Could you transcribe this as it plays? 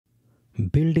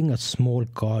Building a small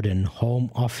garden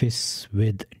home office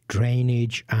with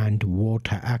drainage and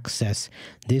water access.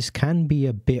 This can be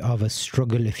a bit of a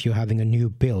struggle if you're having a new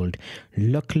build.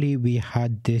 Luckily, we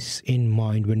had this in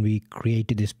mind when we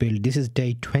created this build. This is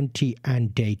day 20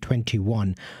 and day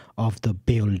 21 of the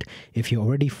build. If you're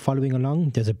already following along,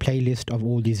 there's a playlist of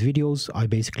all these videos. I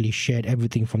basically shared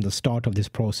everything from the start of this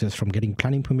process, from getting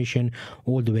planning permission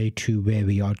all the way to where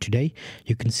we are today.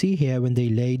 You can see here when they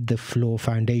laid the floor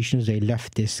foundations, they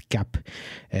left this gap.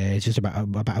 It's just about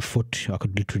a foot. I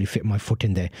could literally fit my foot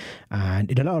in there. And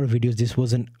in a lot of videos, this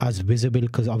wasn't as visible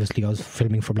because obviously I was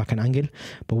filming from like an angle.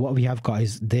 But what we have got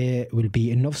is there will be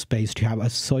enough space to have a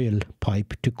soil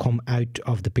pipe to come out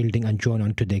of the building and join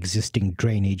onto the existing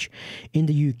drainage. In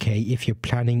the UK, if you're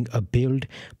planning a build,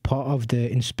 part of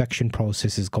the inspection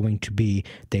process is going to be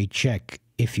they check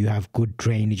if you have good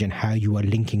drainage and how you are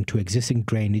linking to existing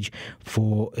drainage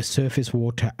for surface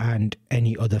water and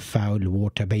any other foul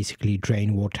water, basically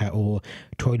drain water or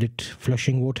toilet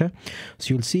flushing water.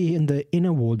 So you'll see in the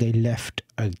inner wall they left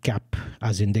a gap,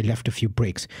 as in they left a few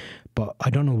bricks, but I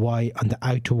don't know why on the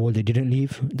outer wall they didn't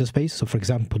leave the space. So for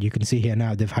example, you can see here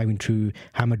now they've having to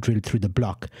hammer drill through the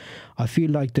block. I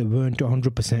feel like they weren't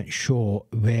 100% sure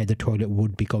where the toilet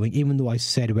would be going, even though I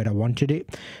said where I wanted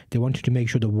it. They wanted to make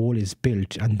sure the wall is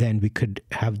built and then we could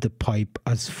have the pipe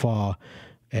as far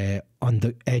on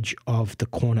the edge of the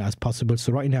corner as possible.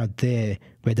 So right now there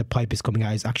where the pipe is coming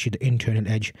out is actually the internal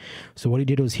edge. So what he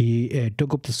did was he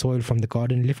dug up the soil from the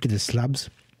garden, lifted the slabs.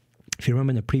 If you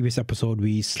remember in the previous episode,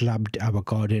 we slabbed our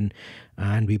garden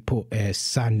and we put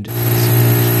sand in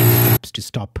the gaps to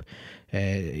stop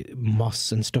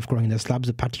moss and stuff growing in the slabs,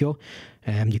 the patio.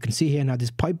 You can see here now this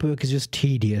pipe work is just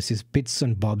tedious. It's bits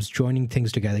and bobs, joining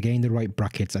things together, getting the right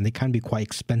brackets, and they can be quite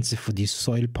expensive for these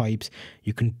soil pipes.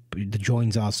 The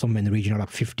joins are somewhere in the region of like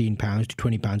 £15 to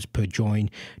 £20 per join,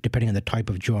 depending on the type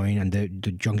of join and the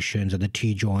junctions and the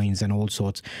T-joins and all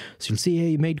sorts. So you'll see here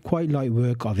he made quite light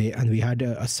work of it, and we had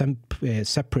a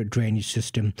separate drainage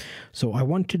system. So I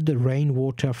wanted the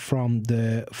rainwater from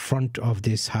the front of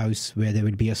this house where there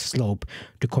would be a slope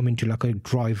to come into like a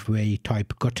driveway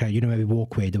type gutter, you know, where we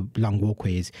walkway, the long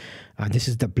walkways. And this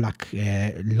is the black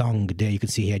long there, you can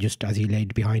see here just as he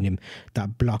laid behind him,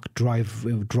 that block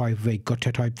driveway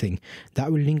gutter type thing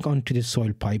that will link onto the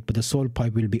soil pipe, but the soil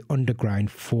pipe will be underground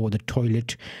for the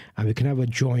toilet, and we can have a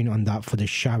join on that for the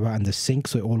shower and the sink,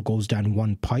 so it all goes down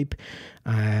one pipe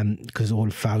because it's all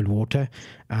foul water,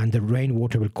 and the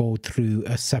rainwater will go through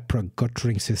a separate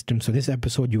guttering system. So this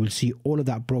episode you will see all of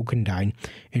that broken down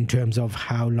in terms of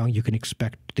how long you can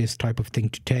expect this type of thing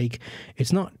to take.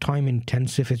 It's not time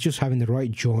intensive, it's just having the right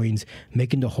joins,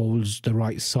 making the holes the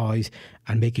right size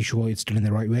and making sure it's done in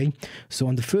the right way. So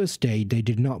on the first day they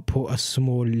did not put a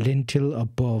small lintel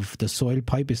above the soil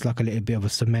pipe. It's like a little bit of a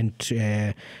cement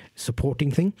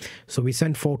supporting thing. So we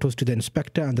sent photos to the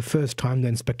inspector, and the first time the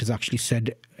inspectors actually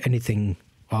said anything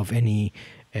of any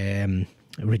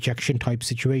rejection type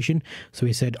situation. So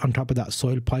he said on top of that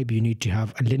soil pipe you need to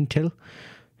have a lintel.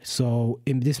 So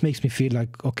this makes me feel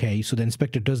like, okay, so the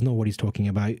inspector does know what he's talking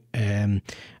about. And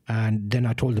then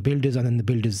I told the builders, and then the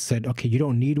builders said, okay, you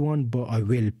don't need one, but I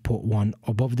will put one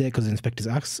above there because the inspectors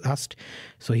asked.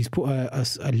 So he's put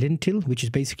a lintel, which is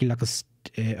basically like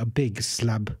a big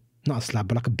slab, not a slab,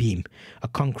 but like a beam, a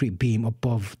concrete beam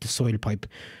above the soil pipe.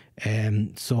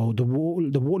 So the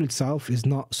wall itself is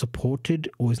not supported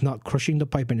or is not crushing the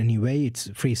pipe in any way. It's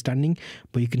freestanding,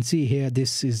 but you can see here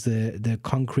this is the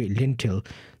concrete lintel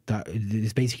that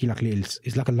is basically like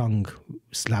it's like a long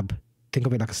slab. Think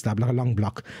of it like a slab, like a long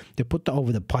block. They put that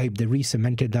over the pipe, they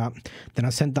re-cemented that. Then I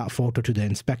sent that photo to the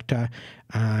inspector,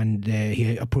 and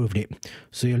he approved it.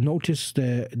 So you'll notice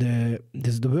the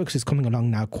works is coming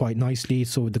along now quite nicely.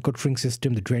 So the guttering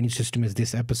system, the drainage system is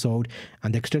this episode,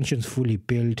 and the extension's fully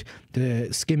built. The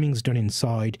skimming's done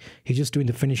inside. He's just doing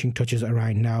the finishing touches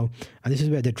around now, and this is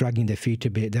where they're dragging their feet a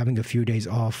bit. They're having a few days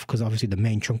off because obviously the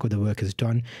main chunk of the work is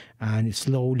done, and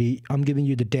slowly I'm giving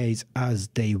you the days as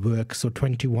they work. So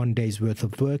 21 days worth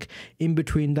of work. In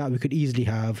between that we could easily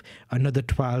have another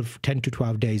 10 to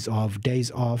 12 days of days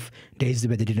off, days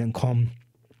where they didn't come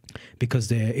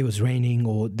because it was raining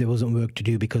or there wasn't work to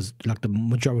do, because like the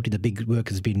majority of the big work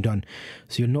has been done.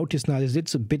 So you'll notice now there's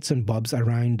bits and bobs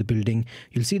around the building.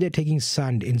 You'll see they're taking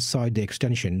sand inside the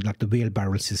extension, like the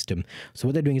wheelbarrow system. So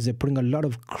what they're doing is they're putting a lot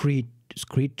of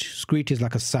Screed is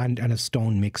like a sand and a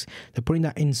stone mix. They're putting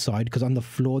that inside because on the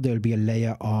floor there will be a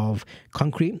layer of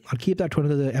concrete. I'll keep that to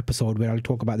another episode where I'll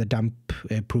talk about the damp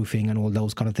proofing and all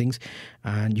those kind of things.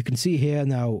 And you can see here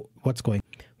now what's going.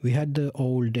 We had the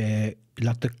old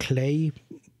like the clay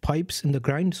pipes in the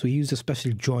ground, so we use a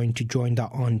special joint to join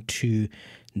that onto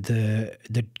the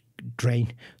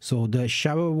drain. So the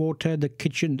shower water, the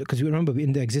kitchen, because remember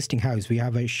in the existing house we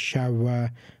have a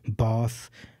shower, bath,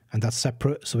 and that's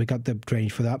separate, so we got the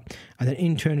drainage for that. And then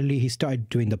internally he started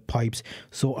doing the pipes.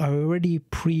 So I already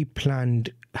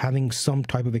pre-planned having some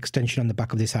type of extension on the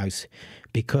back of this house,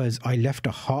 because I left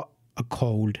a hot, a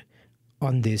cold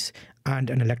on this, and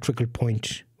an electrical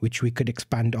point which we could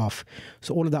expand off.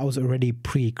 So all of that was already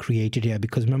pre-created here,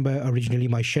 because remember originally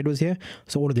my shed was here,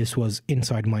 so all of this was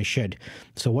inside my shed.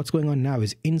 So what's going on now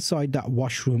is inside that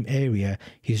washroom area,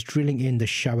 he's drilling in the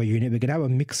shower unit. We're gonna have a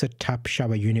mixer tap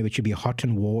shower unit, which would be a hot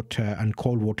and water and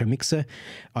cold water mixer.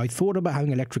 I thought about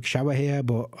having electric shower here,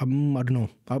 but I don't know.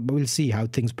 We'll see how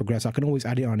things progress. I can always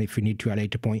add it on if we need to at a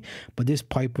later point. But this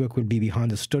pipe work will be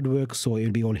behind the stud work, so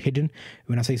it'll be all hidden.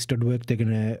 When I say stud work, they're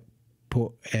gonna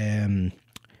put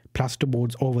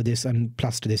plasterboards over this and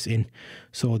plaster this in.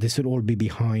 So this will all be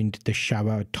behind the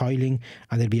shower tiling,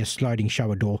 and there'll be a sliding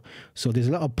shower door. So there's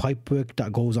a lot of pipe work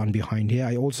that goes on behind here.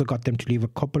 I also got them to leave a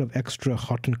couple of extra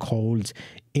hot and colds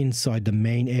inside the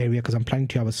main area, because I'm planning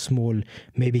to have a small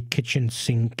maybe kitchen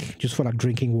sink just for like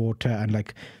drinking water, and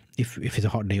like if it's a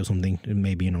hot day or something,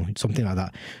 maybe, you know, something like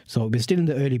that. So we're still in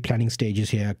the early planning stages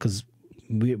here, because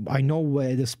I know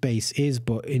where the space is,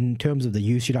 but in terms of the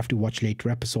use, you'd have to watch later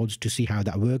episodes to see how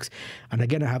that works. And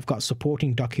again, I have got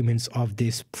supporting documents of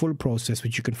this full process,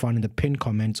 which you can find in the pinned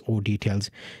comments or details.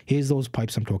 Here's those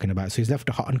pipes I'm talking about. So he's left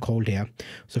a hot and cold here.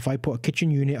 So if I put a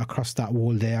kitchen unit across that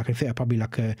wall there, I can fit probably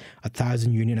like a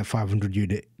 1,000 unit and a 500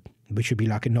 unit, which would be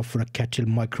like enough for a kettle,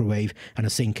 microwave, and a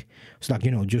sink. So like,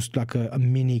 you know, just like a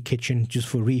mini kitchen just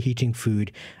for reheating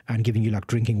food and giving you like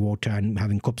drinking water and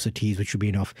having cups of teas, which would be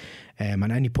enough. And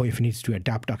at any point, if it needs to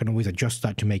adapt, I can always adjust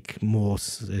that to make more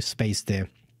space there.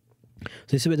 So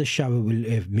this is where the shower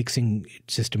mixing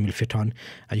system will fit on,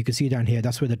 and you can see down here,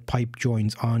 that's where the pipe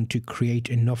joins on to create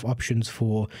enough options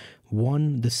for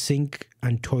one, the sink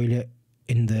and toilet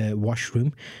in the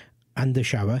washroom and the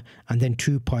shower, and then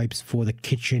 2 pipes for the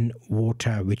kitchen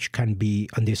water, which can be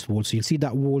on this wall. So you'll see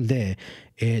that wall there,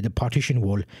 the partition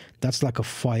wall, that's like a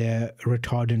fire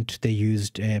retardant. They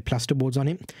used plasterboards on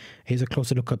it. Here's a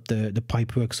closer look at the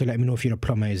pipe work. So let me know if you're a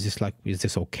plumber, is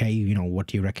this okay? You know, what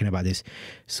do you reckon about this?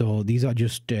 So these are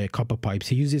just copper pipes.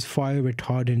 He uses fire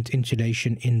retardant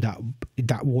insulation in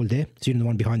that wall there, so you know, the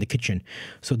one behind the kitchen.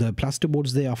 So the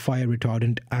plasterboards there are fire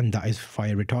retardant, and that is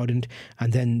fire retardant.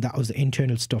 And then that was the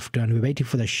internal stuff done. We're waiting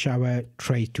for the shower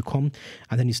tray to come,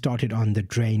 and then he started on the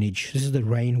drainage. This is the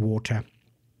rainwater.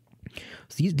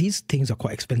 So these things are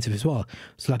quite expensive as well.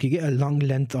 So like you get a long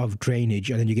length of drainage,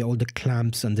 and then you get all the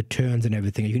clamps and the turns and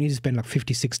everything. You need to spend like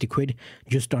 50-60 quid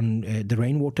just on the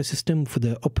rainwater system for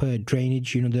the upper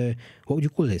drainage. You know, what would you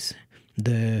call this?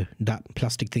 That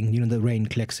plastic thing, you know, the rain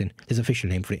collects in. There's an official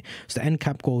name for it. So the end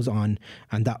cap goes on,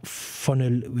 and that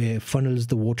funnels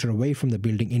the water away from the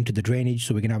building into the drainage,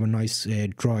 so we can have a nice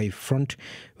dry front,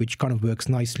 which kind of works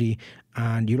nicely.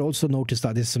 And you'll also notice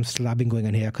that there's some slabbing going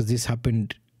on here, because this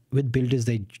happened with builders.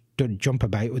 They don't jump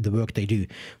about with the work they do.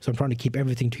 So I'm trying to keep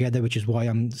everything together, which is why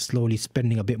I'm slowly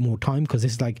spending a bit more time, because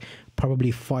this is like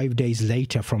probably 5 days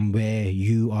later from where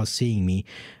you are seeing me,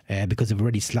 because I've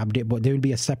already slabbed it. But there will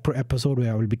be a separate episode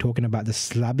where I will be talking about the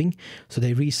slabbing. So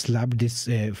they re-slabbed this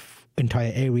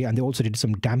entire area, and they also did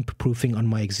some damp proofing on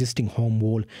my existing home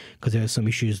wall, because there are some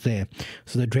issues there.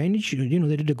 So the drainage, you know,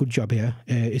 they did a good job here.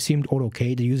 It seemed all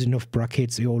okay. They used enough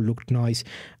brackets, it all looked nice,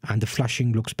 and the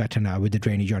flashing looks better now with the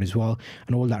drainage on as well.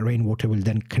 And all that rainwater will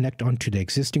then connect onto the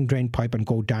existing drain pipe and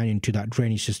go down into that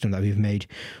drainage system that we've made.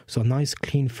 So nice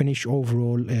clean finish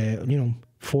overall. You know,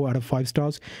 4 out of 5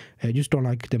 stars. Just don't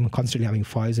like them constantly having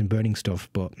fires and burning stuff,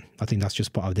 but I think that's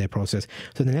just part of their process.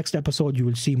 So in the next episode, you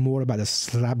will see more about the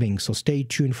slabbing, so stay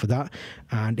tuned for that.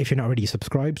 And if you're not already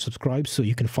subscribe so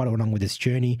you can follow along with this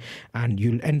journey, and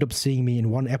you'll end up seeing me in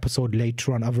one episode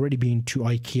later on. I've already been to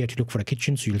IKEA to look for a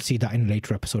kitchen, so you'll see that in a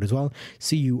later episode as well.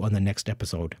 See you on the next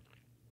episode.